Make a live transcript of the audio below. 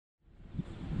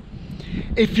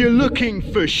If you're looking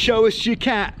for Show Us Your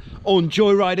Cat on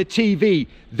Joyrider TV,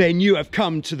 then you have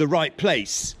come to the right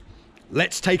place.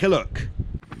 Let's take a look.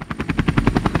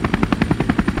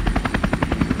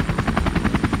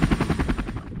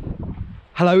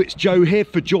 Hello, it's Joe here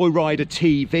for Joyrider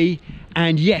TV,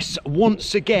 and yes,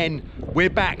 once again we're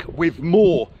back with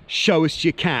more Show Us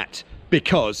Your Cat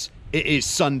because it is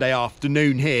Sunday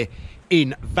afternoon here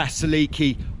in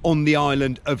Vasiliki on the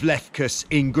island of Lefkos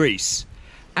in Greece.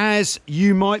 As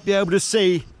you might be able to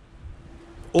see,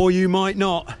 or you might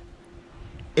not,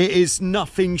 it is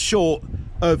nothing short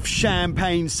of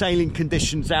champagne sailing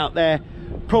conditions out there.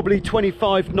 Probably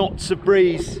 25 knots of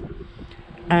breeze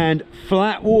and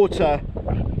flat water,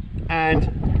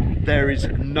 and there is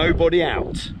nobody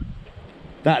out.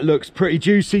 That looks pretty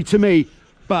juicy to me,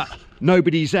 but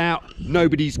nobody's out,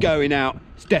 nobody's going out.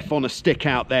 It's death on a stick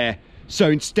out there. So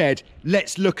instead,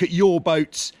 let's look at your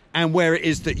boats and where it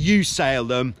is that you sail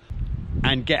them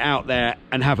and get out there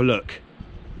and have a look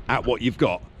at what you've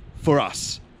got for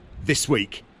us this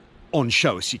week on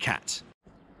Show Us Your Cat.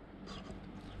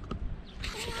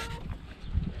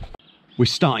 We're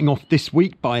starting off this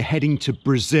week by heading to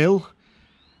Brazil,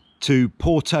 to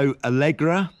Porto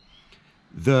Alegre,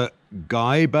 the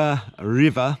Guaíba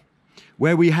River,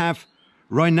 where we have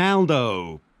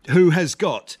Ronaldo, who has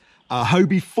got a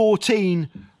Hobie 14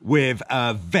 with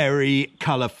a very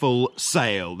colourful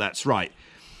sail. That's right.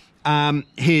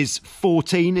 His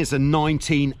 14 is a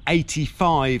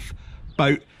 1985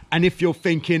 boat. And if you're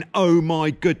thinking, oh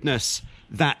my goodness,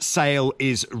 that sail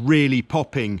is really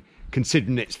popping,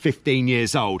 considering it's 15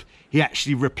 years old, he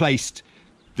actually replaced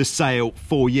the sail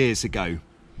 4 years ago.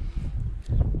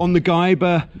 On the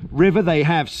Guaíba River, they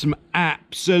have some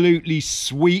absolutely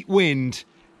sweet wind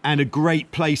and a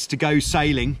great place to go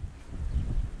sailing.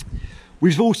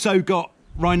 We've also got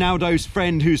Ronaldo's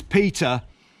friend, who's Peter,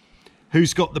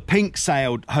 who's got the pink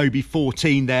sailed Hobie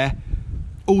 14 there,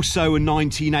 also a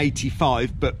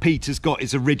 1985, but Peter's got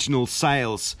his original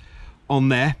sails on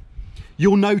there.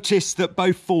 You'll notice that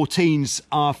both 14s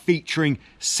are featuring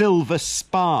silver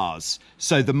spars,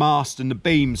 so the mast and the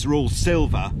beams are all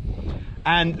silver,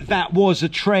 and that was a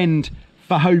trend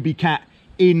for Hobiecat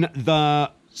in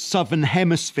the southern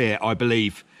hemisphere, I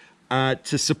believe,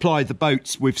 to supply the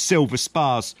boats with silver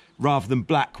spars rather than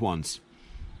black ones.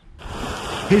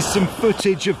 Here's some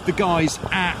footage of the guys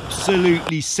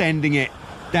absolutely sending it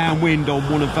downwind on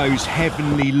one of those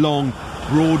heavenly long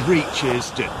broad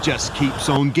reaches that just keeps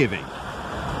on giving.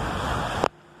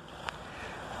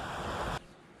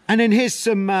 And then here's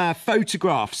some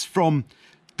photographs from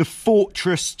the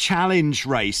Fortress Challenge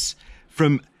race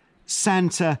from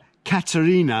Santa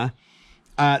Catarina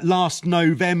last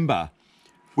November,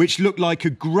 which looked like a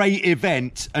great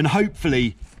event, and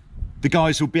hopefully the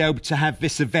guys will be able to have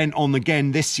this event on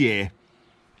again this year.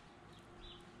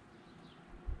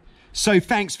 So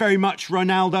thanks very much,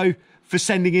 Ronaldo, for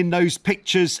sending in those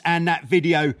pictures and that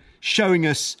video showing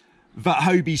us that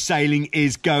Hobie sailing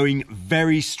is going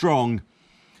very strong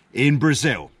in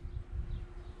Brazil.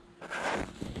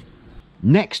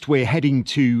 Next, we're heading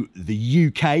to the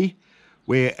UK.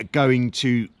 We're going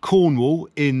to Cornwall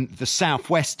in the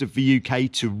southwest of the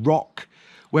UK to Rock,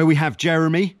 where we have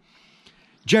Jeremy.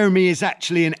 Jeremy is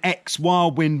actually an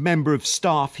ex-Wildwind member of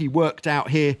staff. He worked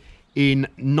out here in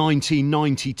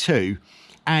 1992,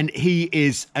 and he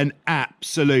is an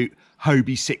absolute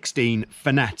Hobie 16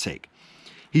 fanatic.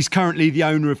 He's currently the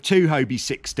owner of 2 Hobie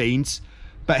 16s,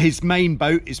 but his main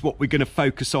boat is what we're going to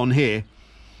focus on here.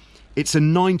 It's a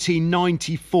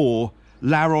 1994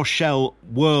 La Rochelle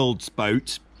Worlds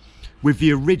boat with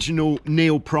the original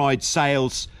Neil Pride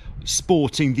sails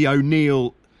sporting the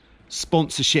O'Neill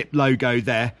sponsorship logo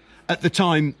there. At the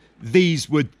time, these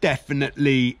were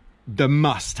definitely the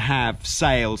must-have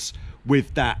sails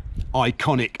with that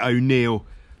iconic O'Neill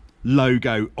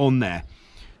logo on there.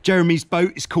 Jeremy's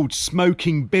boat is called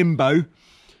Smoking Bimbo.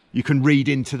 You can read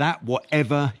into that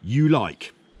whatever you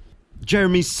like.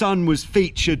 Jeremy's son was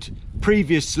featured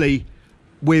previously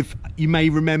with, you may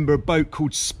remember, a boat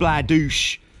called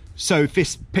Spladoosh. So if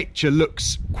this picture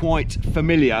looks quite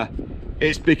familiar,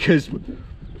 it's because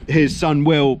his son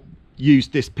Will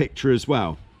used this picture as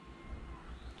well.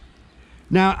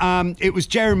 Now, it was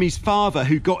Jeremy's father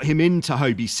who got him into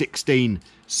Hobie 16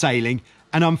 sailing,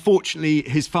 and unfortunately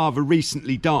his father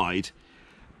recently died.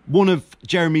 One of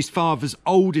Jeremy's father's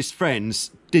oldest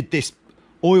friends did this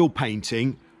oil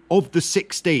painting of the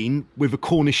 16 with a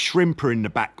Cornish shrimper in the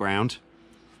background,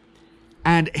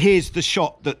 and here's the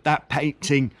shot that that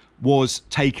painting was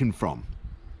taken from.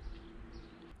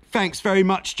 Thanks very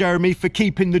much, Jeremy, for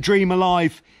keeping the dream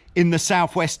alive in the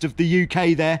southwest of the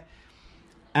UK there,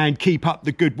 and keep up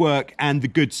the good work and the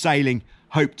good sailing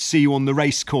hope to see you on the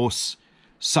race course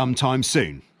sometime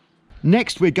soon.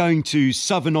 Next, we're going to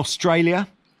southern Australia,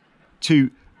 to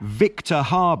Victor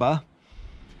Harbour,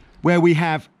 where we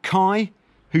have Kai,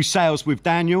 who sails with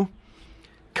Daniel.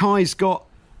 Kai's got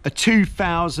a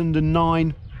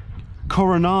 2009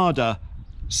 Coronada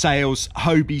sails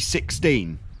Hobie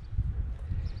 16.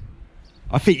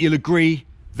 I think you'll agree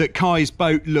that Kai's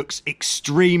boat looks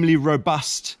extremely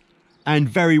robust and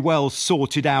very well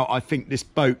sorted out. I think this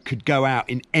boat could go out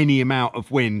in any amount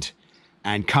of wind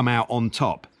and come out on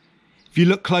top. If you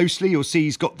look closely, you'll see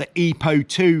he's got the EPO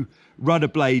 2 rudder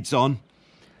blades on.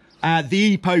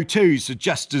 The EPO 2s are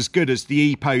just as good as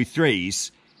the EPO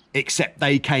 3s, except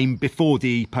they came before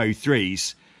the EPO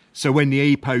 3s. So when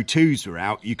the EPO 2s were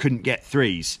out, you couldn't get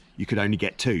 3s. You could only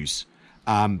get 2s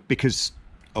because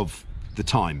of the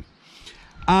time.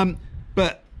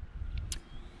 But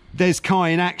there's Kai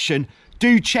in action.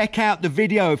 Do check out the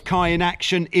video of Kai in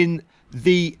action in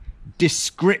the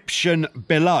description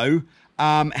below.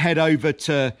 Head over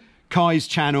to Kai's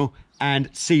channel and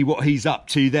see what he's up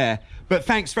to there. But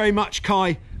thanks very much,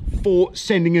 Kai, for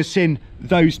sending us in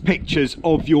those pictures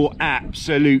of your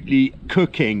absolutely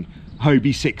cooking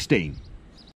Hobie 16.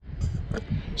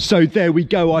 So there we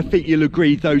go. I think you'll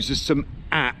agree those are some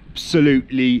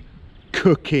absolutely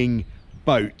cooking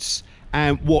boats,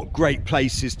 and what great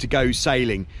places to go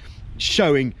sailing,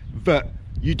 showing that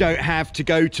you don't have to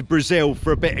go to Brazil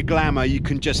for a bit of glamour. You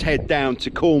can just head down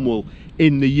to Cornwall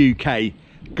in the UK.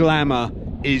 Glamour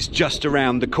is just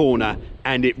around the corner,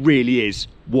 and it really is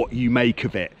what you make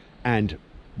of it and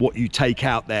what you take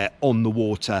out there on the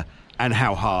water and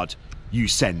how hard you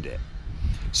send it.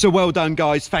 So well done,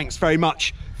 guys. Thanks very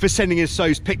much for sending us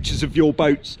those pictures of your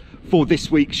boats for this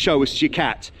week's Show Us Your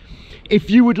Cat. If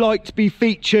you would like to be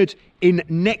featured in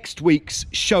next week's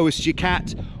Show Us Your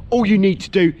Cat, all you need to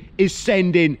do is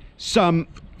send in some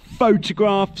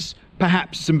photographs,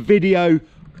 perhaps some video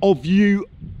of you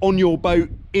on your boat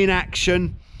in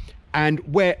action, and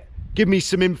give me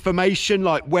some information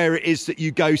like where it is that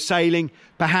you go sailing,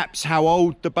 perhaps how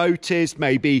old the boat is,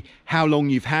 maybe how long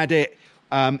you've had it,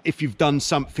 if you've done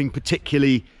something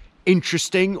particularly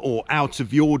interesting or out of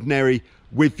the ordinary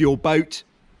with your boat.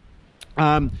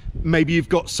 Maybe you've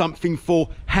got something for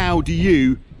how do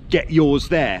you get yours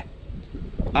there.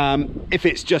 If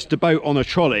it's just a boat on a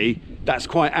trolley, that's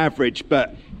quite average,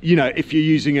 but you know, if you're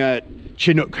using a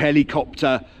Chinook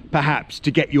helicopter perhaps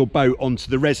to get your boat onto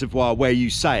the reservoir where you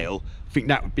sail, I think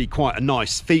that would be quite a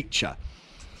nice feature.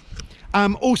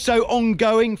 Also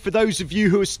ongoing, for those of you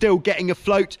who are still getting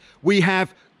afloat, we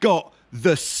have got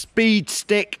the speed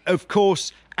stick. Of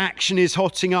course, action is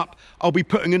hotting up. I'll be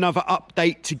putting another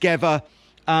update together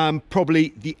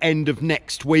probably the end of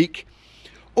next week.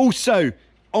 Also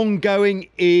ongoing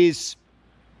is,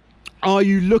 are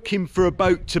you looking for a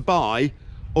boat to buy,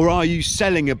 or are you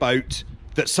selling a boat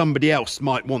that somebody else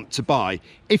might want to buy?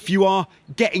 If you are,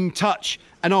 get in touch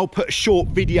and I'll put a short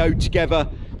video together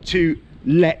to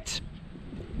let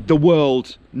the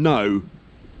world know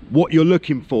what you're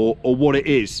looking for or what it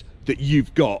is that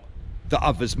you've got that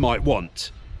others might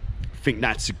want. I think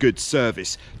that's a good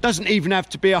service. Doesn't even have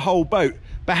to be a whole boat.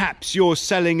 Perhaps you're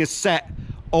selling a set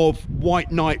of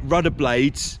White Knight rudder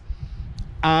blades.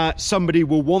 Somebody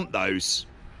will want those.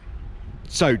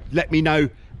 So let me know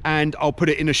and I'll put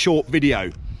it in a short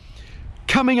video.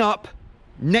 Coming up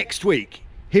next week,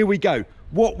 here we go.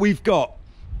 What we've got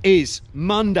is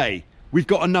Monday, we've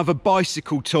got another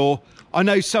bicycle tour. I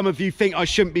know some of you think I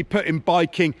shouldn't be putting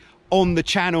biking on the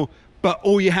channel, but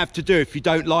all you have to do if you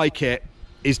don't like it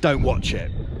is don't watch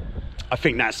it. I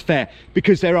think that's fair,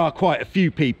 because there are quite a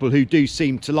few people who do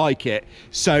seem to like it.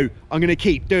 So I'm going to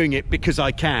keep doing it because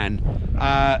I can,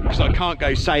 because I can't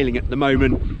go sailing at the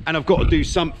moment and I've got to do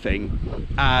something.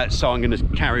 So I'm going to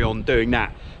carry on doing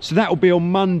that. So that will be on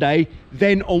Monday.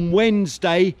 Then on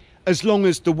Wednesday, as long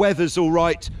as the weather's all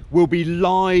right, we'll be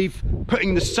live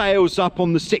putting the sails up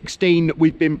on the 16 that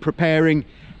we've been preparing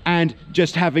and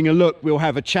just having a look. We'll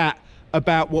have a chat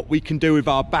about what we can do with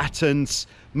our battens,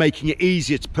 making it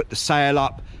easier to put the sail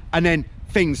up, and then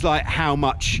things like how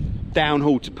much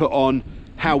downhaul to put on,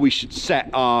 how we should set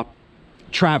our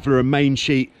traveller and main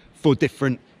sheet for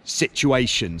different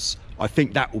situations. I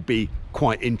think that will be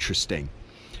quite interesting.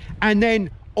 And then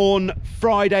on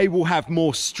Friday we'll have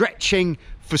more stretching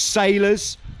for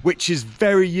sailors, which is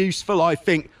very useful. I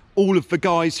think all of the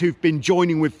guys who've been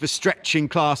joining with the stretching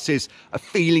classes are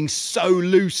feeling so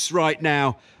loose right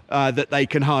now that they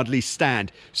can hardly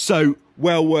stand. So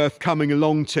well worth coming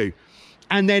along to.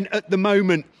 And then at the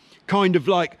moment, kind of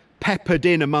like peppered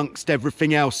in amongst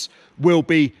everything else, will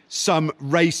be some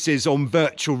races on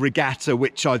virtual regatta,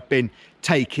 which I've been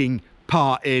taking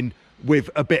part in with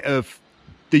a bit of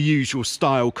the usual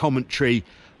style commentary,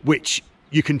 which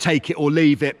you can take it or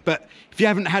leave it. But if you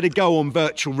haven't had a go on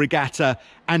virtual regatta,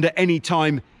 and at any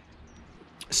time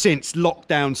since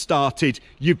lockdown started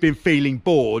you've been feeling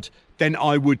bored, then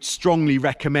I would strongly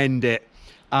recommend it.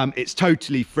 It's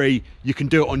totally free. You can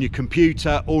do it on your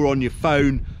computer or on your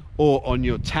phone or on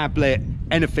your tablet,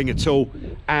 anything at all,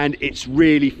 and it's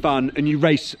really fun, and you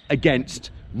race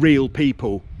against real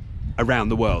people around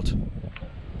the world.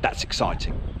 That's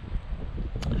exciting.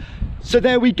 So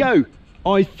there we go.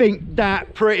 I think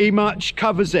that pretty much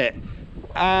covers it.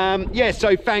 Yeah,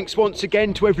 so thanks once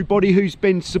again to everybody who's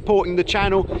been supporting the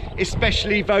channel,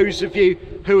 especially those of you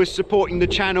who are supporting the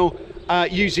channel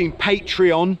using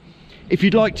Patreon. If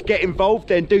you'd like to get involved,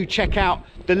 then do check out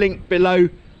the link below,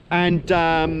 and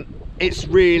it's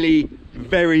really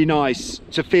very nice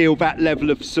to feel that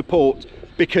level of support,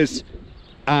 because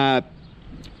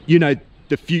you know,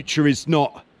 the future is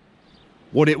not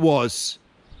what it was.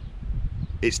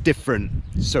 It's different,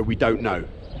 so we don't know,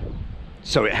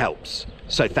 so it helps.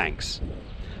 So thanks.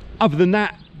 Other than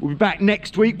that, we'll be back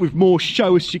next week with more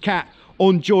Show Us Your Cat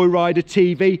on Joyrider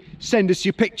TV. Send us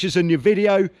your pictures and your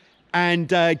video, and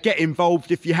get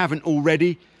involved if you haven't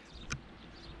already.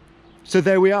 So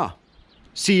there we are.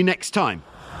 See you next time.